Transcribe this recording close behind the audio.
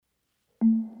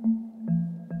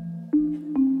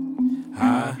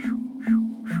Huh?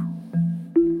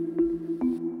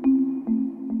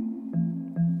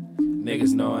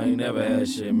 Niggas know I ain't never had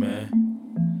shit, man.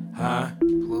 Huh?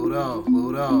 Pluto.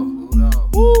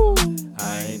 Woo!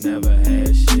 I ain't never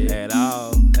had shit at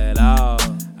all.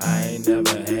 I ain't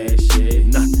never had shit.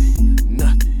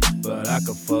 Nothing. But I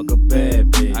can fuck a bad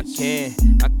bitch. I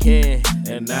can.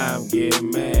 And now I'm getting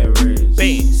married.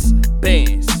 Bands.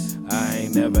 I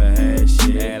ain't never had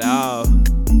shit At all.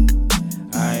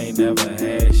 I ain't never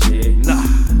had shit. Nah.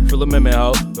 Feel a meme,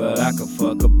 ho. But I can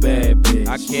fuck a bad bitch.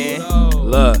 I can.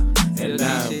 Look. And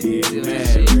now I'm getting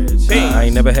married. I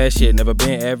ain't never had shit, never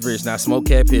been average. Now I smoke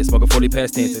cat pits, smoking 40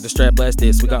 past tense. Take the strap blast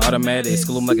this, we got automatics.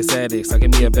 School 'em like it's addicts. I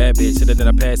give me a bad bitch, shit then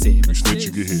I pass it. You snitch,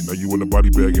 you get hit. Now you in the body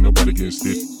bag, ain't nobody getting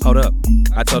stitched. Hold up,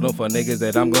 I told them for niggas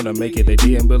that I'm gonna make it. They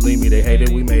didn't believe me, they hated,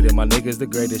 we made it. My niggas the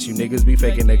greatest, you niggas be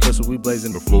faking. That crystal we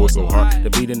blazing. The floor is so hot. The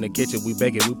beat in the kitchen, we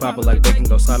bake it. We pop it like bacon.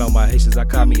 Go slide on my Haitians, I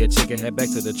caught me a chicken. Head back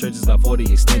to the churches, got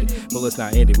 40 extended. Bullets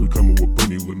not ended. We coming with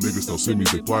plenty. When niggas don't see me,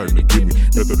 they plotting to get me.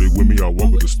 After they with me, I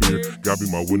walk with a spear. God be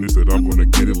my witness that I'm gonna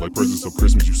get it. Like presents of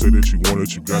Christmas, you say that you want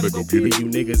it, you gotta go get it. You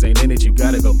niggas ain't in it, you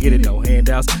gotta go get it. No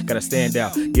handouts, gotta stand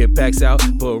out. Get packs out,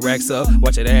 put racks up,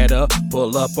 watch it add up,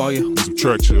 pull up on you. Do some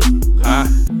track chill. Huh?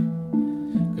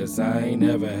 Cause I ain't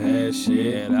never had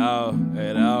shit At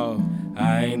all.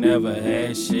 I ain't never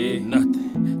had shit.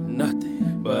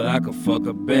 Nothing. But I can fuck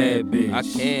a bad bitch. I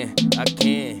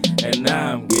can. And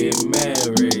now I'm getting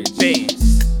married.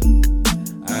 Bands.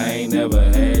 I ain't never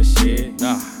had shit.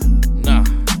 Nah.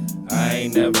 I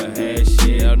ain't never had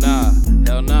shit. Hell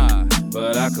nah.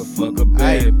 But I can fuck a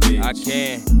bad bitch. I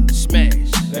can.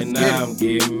 Smash. And now I'm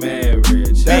getting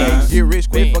married. Dang, get rich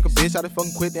quick, fuck a bitch, I done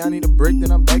fucking quit, then I need a break,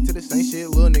 then I'm back to the same shit.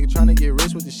 Little nigga tryna get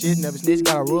rich with the shit, never snitch,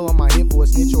 got a roll on my hip for a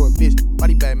snitch or a bitch.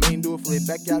 Body bag, man, do a flip,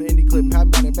 back out indie clip, how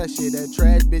about that bad shit, that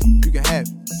trash bitch, you can have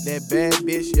it. That bad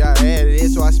bitch, yeah, I added it,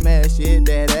 so I smash it,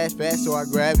 that ass fast, so I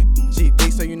grab it. She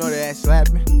thick, so you know that ass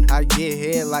slapping. I get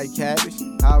head like cabbage.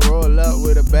 I roll up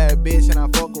with a bad bitch and I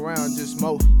fuck around, just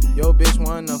smoke. Yo bitch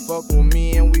wanna fuck with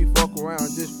me and we fuck around,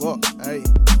 just fuck, ayy.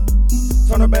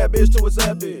 Turn a bad bitch to a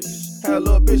sad bitch. Had a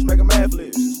little bitch make a mad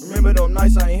flip. Remember them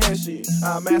nights I ain't had shit.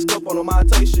 I mask up on them, I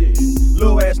take shit.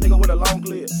 Little ass nigga with a long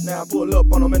clip. Now I pull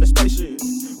up on them in the spaceship.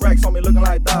 Racks on me looking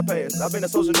like thigh pads. I been a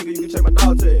social nigga, you can check my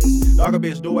dog test. Dogger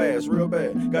bitch do ass real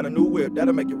bad. Got a new whip,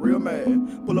 that'll make you real mad.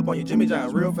 Pull up on your Jimmy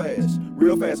John real fast.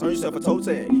 Real fast, earn yourself a toe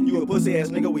tag. You a pussy ass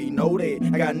nigga, we know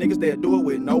that. I got niggas that do it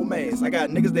with no mask. I got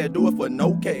niggas that do it for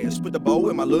no cash. Put the bow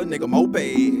in my little nigga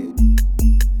moped.